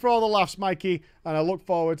 Thank you for all the laughs, Mikey, and I look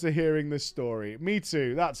forward to hearing this story. Me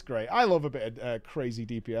too, that's great. I love a bit of crazy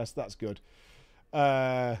DPS, that's good.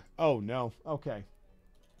 Oh no, okay.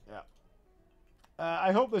 Yeah.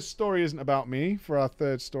 I hope this story isn't about me for our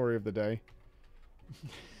third story of the day.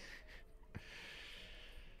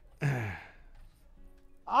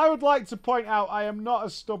 I would like to point out I am not a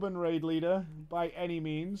stubborn raid leader by any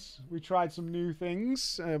means. We tried some new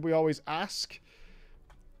things. We always ask.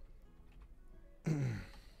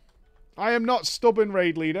 I am not stubborn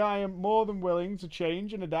raid leader. I am more than willing to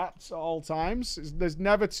change and adapt at all times. There's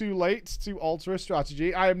never too late to alter a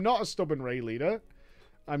strategy. I am not a stubborn raid leader.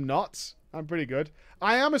 I'm not. I'm pretty good.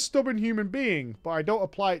 I am a stubborn human being, but I don't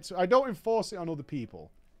apply it to... I don't enforce it on other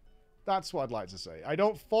people. That's what I'd like to say. I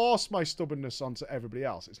don't force my stubbornness onto everybody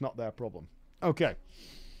else. It's not their problem. Okay.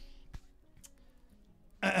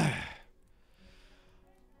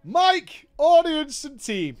 Mike, audience, and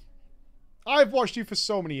team. I've watched you for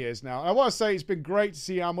so many years now. I want to say it's been great to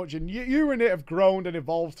see how much you and it have grown and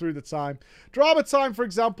evolved through the time. Drama time, for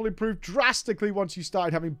example, improved drastically once you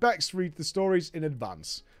started having Bex read the stories in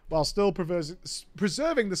advance, while still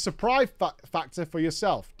preserving the surprise factor for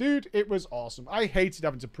yourself. Dude, it was awesome. I hated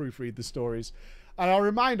having to proofread the stories. And a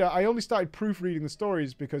reminder, I only started proofreading the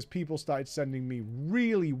stories because people started sending me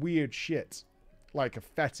really weird shit. Like a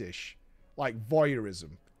fetish. Like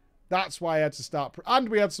voyeurism. That's why I had to start... And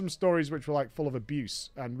we had some stories which were like full of abuse.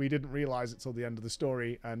 And we didn't realize it till the end of the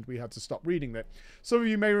story. And we had to stop reading it. Some of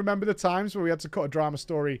you may remember the times where we had to cut a drama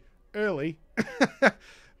story early.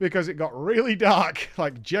 Because it got really dark.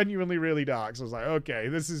 Like genuinely really dark. So I was like, okay,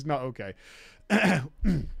 this is not okay.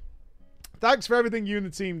 Thanks for everything you and the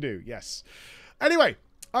team do. Yes. Anyway,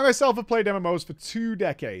 I myself have played MMOs for 2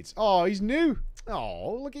 decades. Oh, he's new.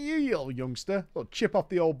 Oh, look at you, you little youngster. Little chip off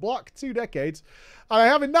the old block. 2 decades. And I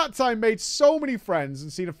have in that time made so many friends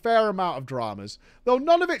and seen a fair amount of dramas, though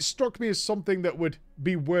none of it struck me as something that would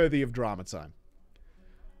be worthy of drama time.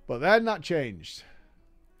 But then that changed.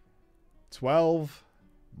 12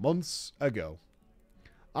 months ago.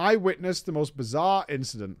 I witnessed the most bizarre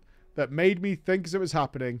incident that made me think as it was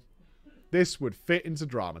happening, this would fit into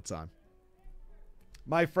drama time.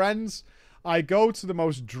 My friends, I go to the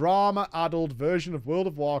most drama-addled version of World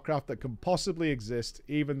of Warcraft that can possibly exist,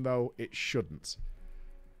 even though it shouldn't.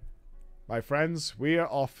 My friends, we are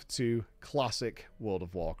off to classic World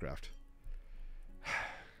of Warcraft.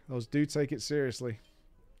 Those do take it seriously.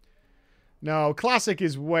 No, classic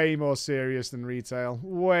is way more serious than retail.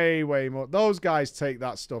 Way, way more. Those guys take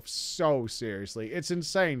that stuff so seriously. It's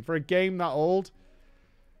insane. For a game that old,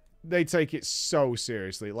 they take it so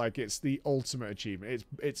seriously. Like, it's the ultimate achievement.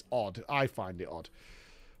 It's odd. I find it odd.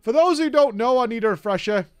 For those who don't know, I need a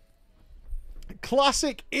refresher.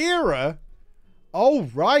 Classic era? Oh,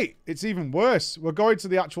 right. It's even worse. We're going to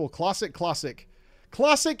the actual classic.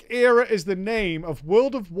 Classic era is the name of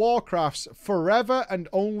World of Warcraft's forever and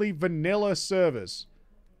only vanilla servers.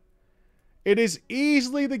 It is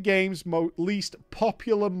easily the game's least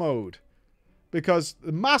popular mode, because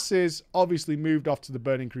the masses obviously moved off to the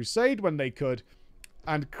Burning Crusade when they could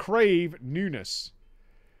and crave newness.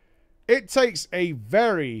 It takes a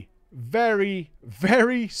very, very,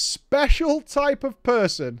 very special type of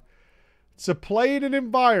person to play in an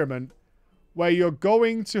environment where you're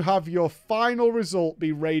going to have your final result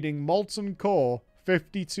be raiding Molten Core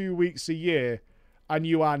 52 weeks a year, and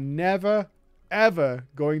you are never, ever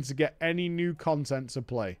going to get any new content to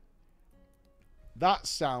play. That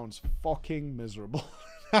sounds fucking miserable.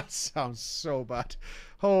 That sounds so bad.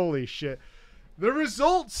 Holy shit. The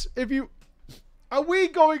results, if you... Are we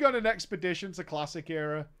going on an expedition to Classic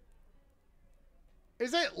Era?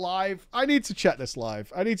 Is it live? I need to check this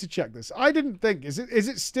live. I need to check this. I didn't think... Is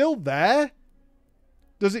it still there?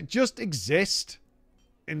 Does it just exist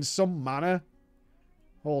in some manner?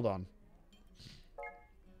 Hold on.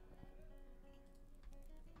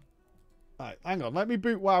 Alright, hang on. Let me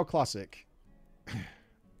boot WoW Classic.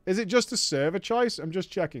 Is it just a server choice? I'm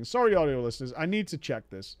just checking. Sorry, audio listeners. I need to check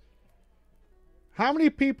this. How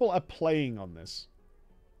many people are playing on this?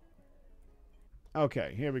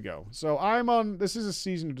 Okay, here we go. So I'm on... This is a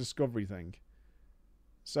Season of Discovery thing.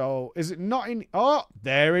 So, is it not in... Oh,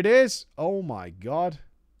 there it is. Oh my god.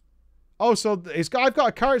 Oh, so I've got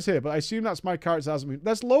a character here, but I assume that's my character.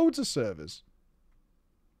 There's loads of servers.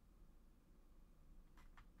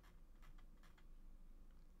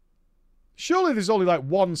 Surely there's only like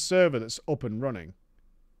one server that's up and running.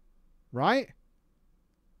 Right?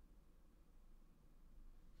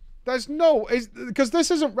 There's no... Because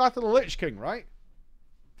this isn't Wrath of the Lich King, right?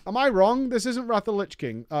 Am I wrong? This isn't Wrath of the Lich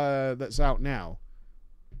King that's out now.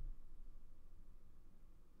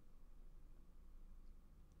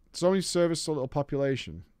 So many servers, so little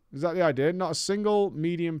population. Is that the idea? Not a single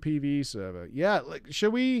medium PvE server. Yeah, like,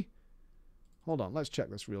 should we... Hold on, let's check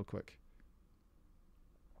this real quick.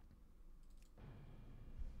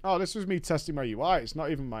 Oh, this was me testing my UI. It's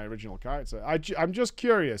not even my original character. I'm just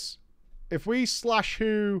curious. If we slash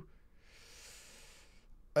who...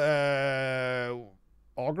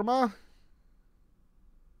 Orgrimmar?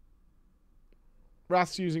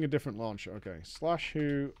 Wrath's using a different launcher. Okay, slash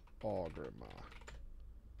who Orgrimmar.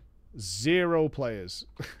 0 players.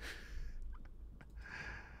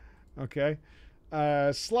 Okay.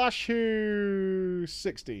 Slash who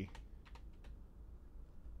 60.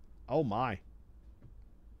 Oh my.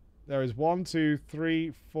 There is 1, 2,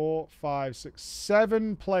 3, 4, 5, 6,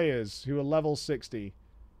 7 players who are level 60.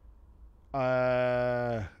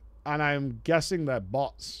 And I'm guessing they're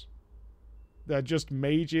bots. They're just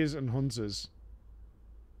mages and hunters.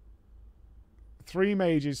 3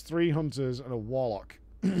 mages, 3 hunters, and a warlock.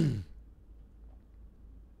 Hang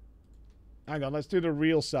on, let's do the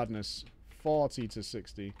real sadness. 40 to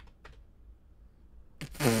 60.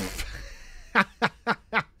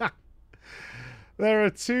 There are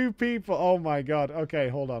 2 people. Oh my god. Okay,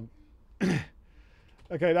 hold on.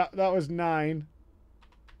 Okay, that was 9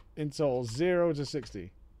 in total. 0 to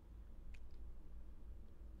 60.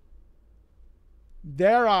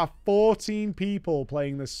 There are 14 people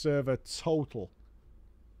playing this server total.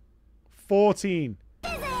 14.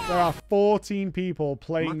 There are 14 people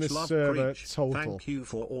playing this server total. Thank you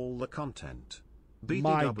for all the content. BDW,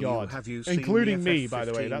 My God. have you including seen me, by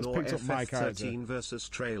the way. That's picked up my character. versus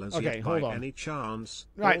trailers okay, yet hold by on. any chance?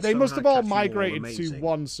 Right, they Also, must have all Hikachi migrated to amazing.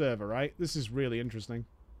 one server, right? This is really interesting.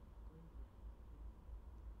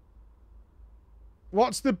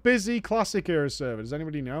 What's the busy classic era server? Does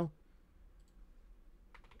anybody know?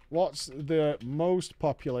 What's the most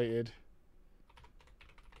populated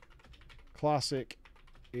classic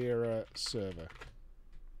era server?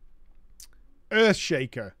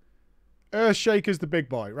 Earthshaker. Earthshaker's the big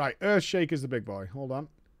boy. Right, Earthshaker's the big boy. Hold on.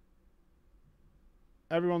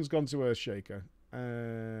 Everyone's gone to Earthshaker.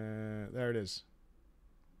 There it is.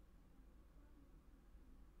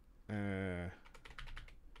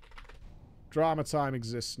 Drama Time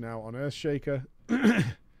exists now on Earthshaker.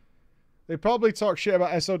 They probably talk shit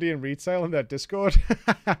about SOD and retail in their Discord.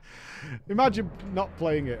 Imagine not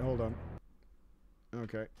playing it. Hold on.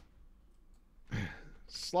 Okay.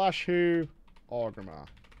 Slash who? Orgrimmar.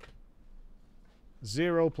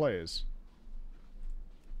 0 players.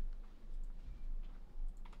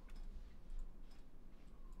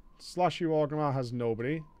 Slash who Orgrimmar has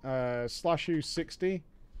nobody. Slash who 60.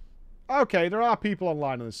 Okay, there are people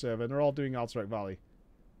online on the server, and they're all doing Alterac Valley.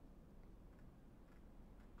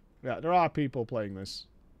 Yeah, there are people playing this.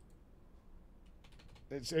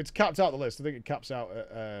 It's capped out the list. I think it caps out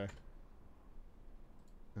at...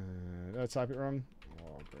 did I type it wrong?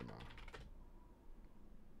 Orgrimmar.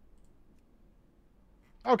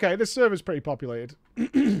 Okay, this server's pretty populated.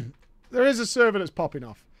 There is a server that's popping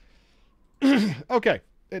off. Okay,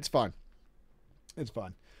 it's fine. It's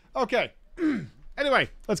fine. Okay. Anyway,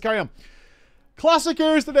 let's carry on. Classic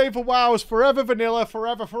era is the name for WoW's forever vanilla,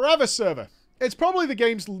 forever server. It's probably the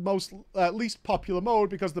game's most least popular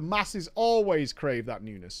mode because the masses always crave that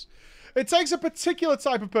newness. It takes a particular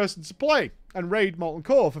type of person to play and raid Molten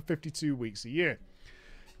Core for 52 weeks a year.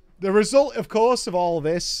 The result, of course, of all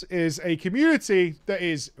this is a community that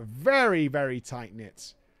is very, very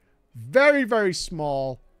tight-knit, very, very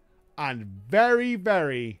small, and very,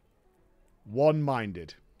 very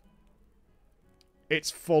one-minded.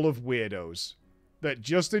 It's full of weirdos that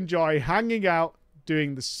just enjoy hanging out,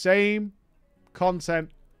 doing the same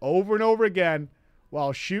content over and over again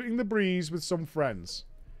while shooting the breeze with some friends.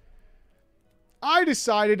 I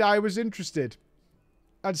decided I was interested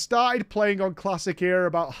and started playing on Classic Era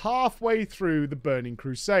about halfway through the Burning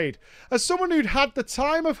Crusade. As someone who'd had the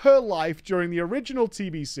time of her life during the original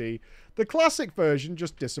TBC, the Classic version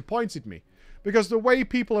just disappointed me, because the way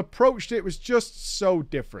people approached it was just so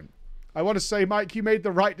different. I want to say, Mike, you made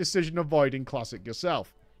the right decision avoiding Classic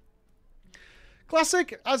yourself.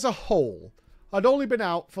 Classic, as a whole, had only been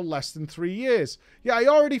out for less than 3 years, yet I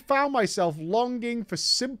already found myself longing for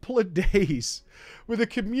simpler days, with a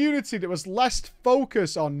community that was less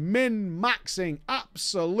focused on min-maxing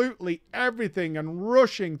absolutely everything and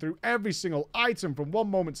rushing through every single item from one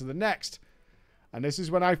moment to the next. And this is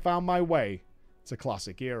when I found my way to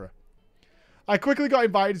Classic Era. I quickly got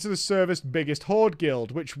invited to the server's biggest Horde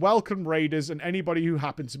guild, which welcomed raiders and anybody who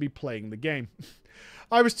happened to be playing the game.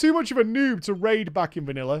 I was too much of a noob to raid back in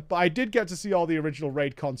vanilla, but I did get to see all the original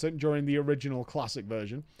raid content during the original classic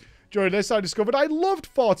version. During this, I discovered I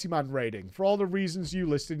loved 40-man raiding, for all the reasons you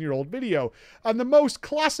listed in your old video, and the most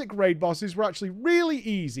classic raid bosses were actually really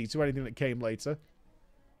easy to anything that came later.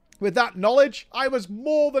 With that knowledge, I was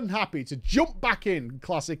more than happy to jump back in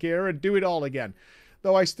Classic Era and do it all again,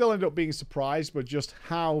 though I still ended up being surprised by just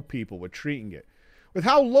how people were treating it. With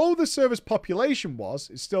how low the server's population was,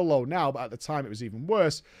 it's still low now, but at the time it was even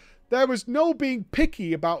worse, there was no being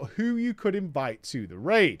picky about who you could invite to the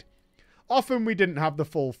raid. Often we didn't have the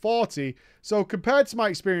full 40, so compared to my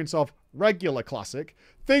experience of regular Classic,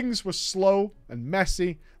 things were slow and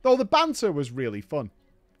messy, though the banter was really fun.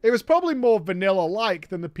 It was probably more vanilla-like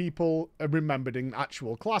than the people remembered in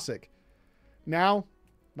actual Classic. Now,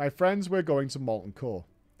 my friends, we're going to Molten Core.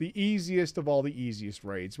 The easiest of all the easiest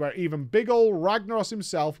raids, where even big old Ragnaros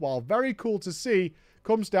himself, while very cool to see,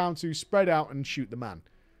 comes down to spread out and shoot the man.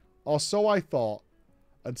 Or so I thought,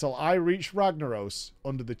 until I reached Ragnaros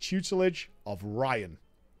under the tutelage of Ryan.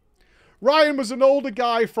 Ryan was an older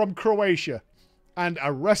guy from Croatia and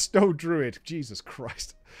a Resto Druid. Jesus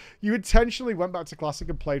Christ. You intentionally went back to Classic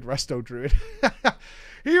and played Resto Druid.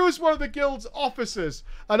 He was one of the guild's officers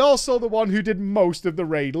and also the one who did most of the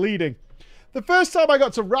raid leading. The first time I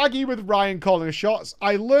got to raggy with Ryan calling the shots,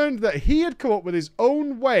 I learned that he had come up with his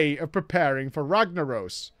own way of preparing for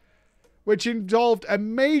Ragnaros, which involved a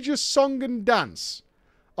major song and dance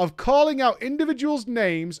of calling out individuals'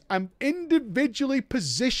 names and individually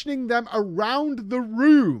positioning them around the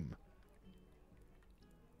room.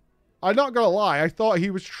 I'm not going to lie, I thought he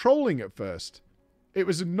was trolling at first. It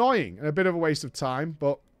was annoying and a bit of a waste of time,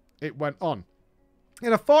 but it went on.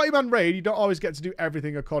 In a 40-man raid, you don't always get to do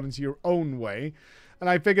everything according to your own way, and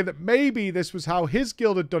I figured that maybe this was how his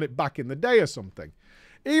guild had done it back in the day or something.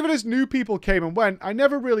 Even as new people came and went, I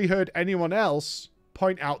never really heard anyone else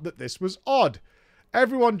point out that this was odd.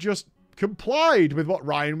 Everyone just complied with what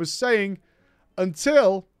Ryan was saying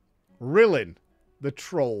until Rillin, the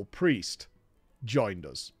troll priest, joined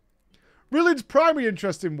us. Rillin's primary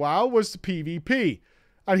interest in WoW was the PvP,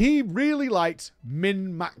 and he really liked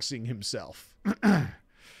min-maxing himself.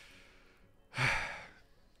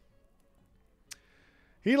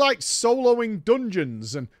 He liked soloing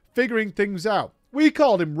dungeons and figuring things out. We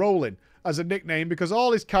called him Rollin as a nickname because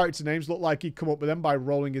all his character names looked like he'd come up with them by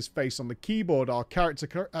rolling his face on the keyboard or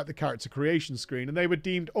at the character creation screen, and they were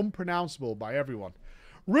deemed unpronounceable by everyone.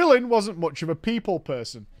 Rillin wasn't much of a people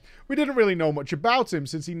person. We didn't really know much about him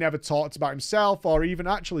since he never talked about himself or even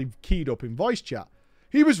actually keyed up in voice chat.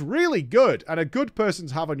 He was really good and a good person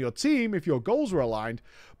to have on your team if your goals were aligned,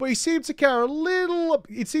 but he seemed to care a little,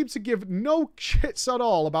 he seemed to give no shits at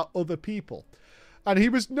all about other people. And he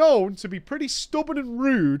was known to be pretty stubborn and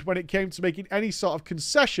rude when it came to making any sort of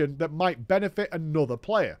concession that might benefit another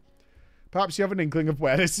player. Perhaps you have an inkling of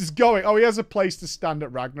where this is going. Oh, he has a place to stand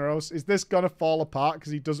at Ragnaros. Is this going to fall apart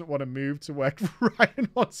because he doesn't want to move to where Ryan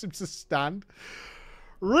wants him to stand?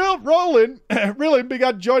 Rillin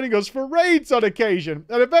began joining us for raids on occasion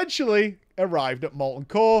and eventually arrived at Molten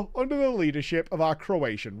Core under the leadership of our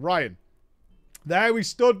Croatian Ryan. There we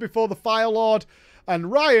stood before the Fire Lord,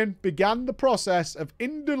 and Ryan began the process of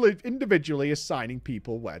individually assigning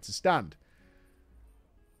people where to stand.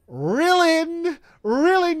 Rillin,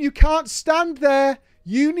 you can't stand there.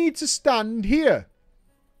 You need to stand here.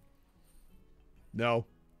 No.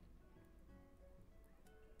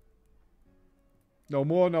 No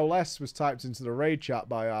more, no less was typed into the raid chat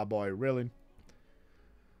by our boy Rillin.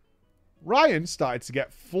 Ryan started to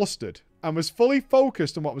get flustered and was fully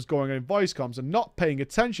focused on what was going on in voice comms and not paying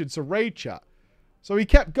attention to raid chat. So he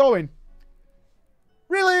kept going.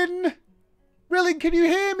 Rillin, can you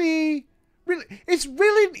hear me? Is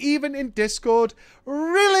Rillin even in Discord?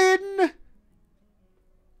 Rillin!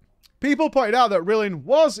 People pointed out that Rillin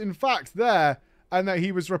was in fact there and that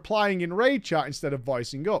he was replying in raid chat instead of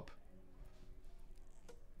voicing up.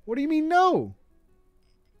 What do you mean no?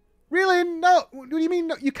 Rillin, no. What do you mean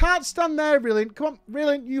no? You can't stand there, Rillin. Come on,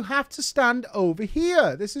 Rillin, you have to stand over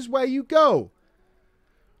here. This is where you go.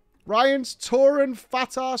 Ryan's Tauran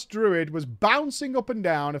fat-ass druid was bouncing up and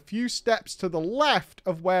down a few steps to the left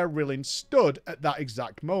of where Rillin stood at that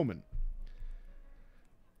exact moment.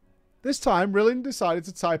 This time, Rillin decided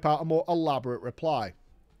to type out a more elaborate reply.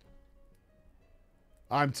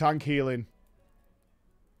 I'm tank healing,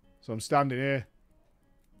 so I'm standing here.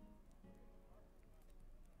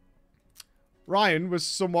 Ryan was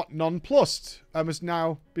somewhat nonplussed and was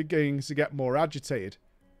now beginning to get more agitated.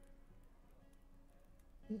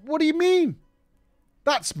 What do you mean?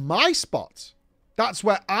 That's my spot. That's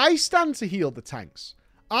where I stand to heal the tanks.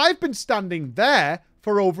 I've been standing there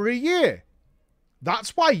for over a year.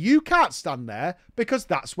 That's why you can't stand there, because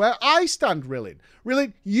that's where I stand, Rillin.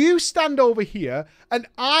 Rillin, you stand over here and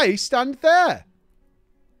I stand there.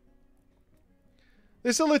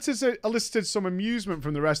 This elicited some amusement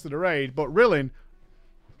from the rest of the raid, but Rillin,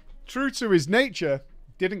 true to his nature,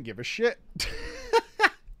 didn't give a shit.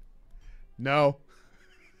 No.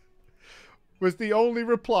 Was the only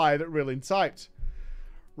reply that Rillin typed.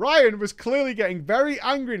 Ryan was clearly getting very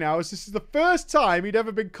angry now, as this is the first time he'd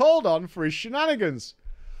ever been called on for his shenanigans.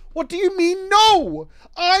 What do you mean, no?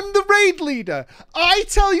 I'm the raid leader. I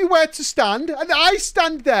tell you where to stand, and I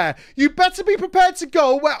stand there. You better be prepared to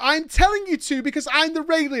go where I'm telling you to because I'm the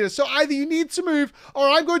raid leader. So either you need to move, or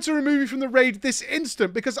I'm going to remove you from the raid this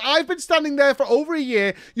instant because I've been standing there for over a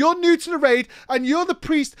year. You're new to the raid, and you're the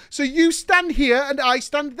priest, so you stand here, and I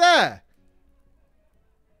stand there.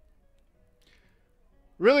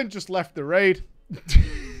 Rillen just left the raid.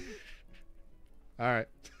 All right.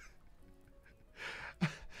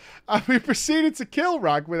 And we proceeded to kill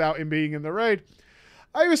Rag without him being in the raid.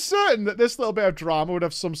 I was certain that this little bit of drama would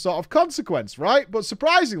have some sort of consequence, right? But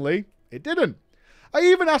surprisingly, it didn't. I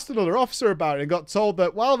even asked another officer about it and got told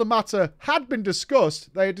that while the matter had been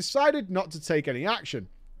discussed, they had decided not to take any action.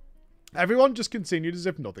 Everyone just continued as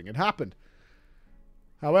if nothing had happened.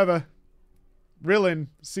 However, Rillen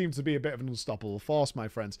seemed to be a bit of an unstoppable force, my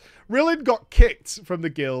friends. Rillen got kicked from the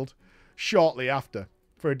guild shortly after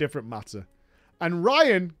for a different matter. And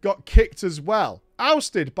Ryan got kicked as well,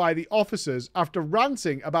 ousted by the officers after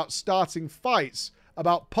ranting about starting fights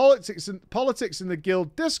about politics in the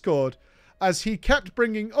guild Discord as he kept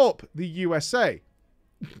bringing up the USA.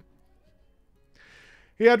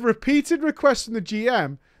 He had repeated requests from the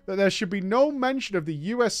GM that there should be no mention of the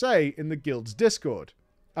USA in the guild's Discord,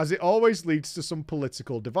 as it always leads to some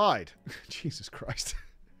political divide. Jesus Christ.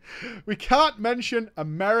 We can't mention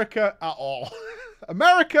America at all.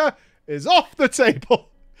 America is off the table.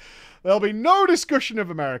 There'll be no discussion of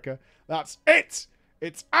America. That's it.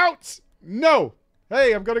 It's out. No.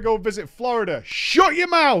 Hey, I'm going to go visit Florida. Shut your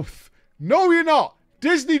mouth. No, you're not.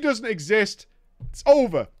 Disney doesn't exist. It's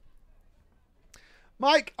over.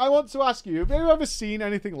 Mike, I want to ask you, have you ever seen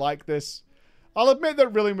anything like this? I'll admit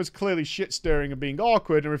that Rillen was clearly shit-stirring and being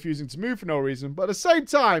awkward and refusing to move for no reason, but at the same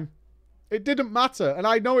time, it didn't matter, and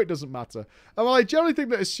I know it doesn't matter. And while I generally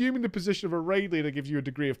think that assuming the position of a raid leader gives you a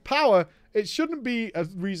degree of power, it shouldn't be a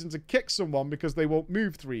reason to kick someone because they won't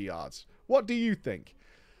move 3 yards. What do you think?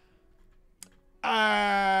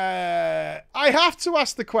 I have to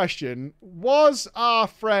ask the question, was our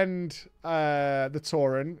friend, the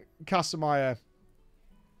Tauren, Casimir,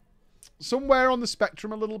 somewhere on the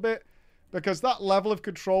spectrum a little bit? Because that level of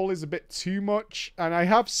control is a bit too much. And I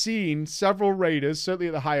have seen several raiders, certainly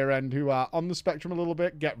at the higher end, who are on the spectrum a little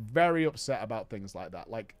bit, get very upset about things like that.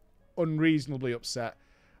 Like, unreasonably upset.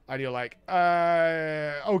 And you're like,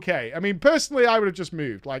 okay. I mean, personally, I would have just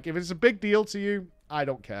moved. Like, if it's a big deal to you, I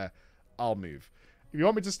don't care. I'll move. If you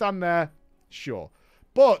want me to stand there, sure.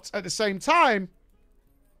 But at the same time,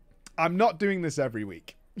 I'm not doing this every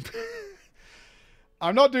week.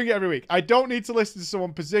 I'm not doing it every week. I don't need to listen to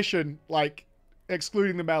someone position, like,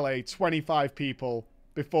 excluding the melee, 25 people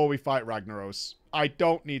before we fight Ragnaros. I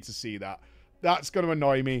don't need to see that. That's going to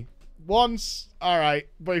annoy me. Once, all right.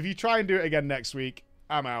 But if you try and do it again next week,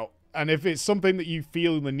 I'm out. And if it's something that you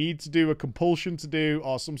feel the need to do, a compulsion to do,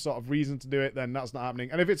 or some sort of reason to do it, then that's not happening.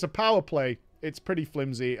 And if it's a power play, it's pretty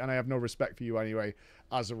flimsy, and I have no respect for you anyway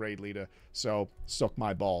as a raid leader. So, suck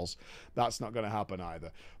my balls. That's not going to happen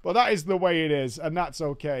either. But that is the way it is, and that's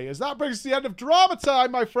okay. As that brings us to the end of drama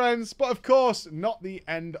time, my friends. But, of course, not the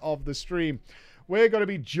end of the stream. We're going to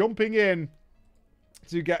be jumping in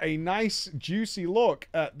to get a nice, juicy look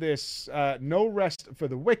at this No Rest for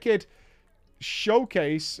the Wicked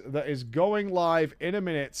showcase that is going live in a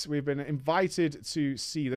minute. We've been invited to see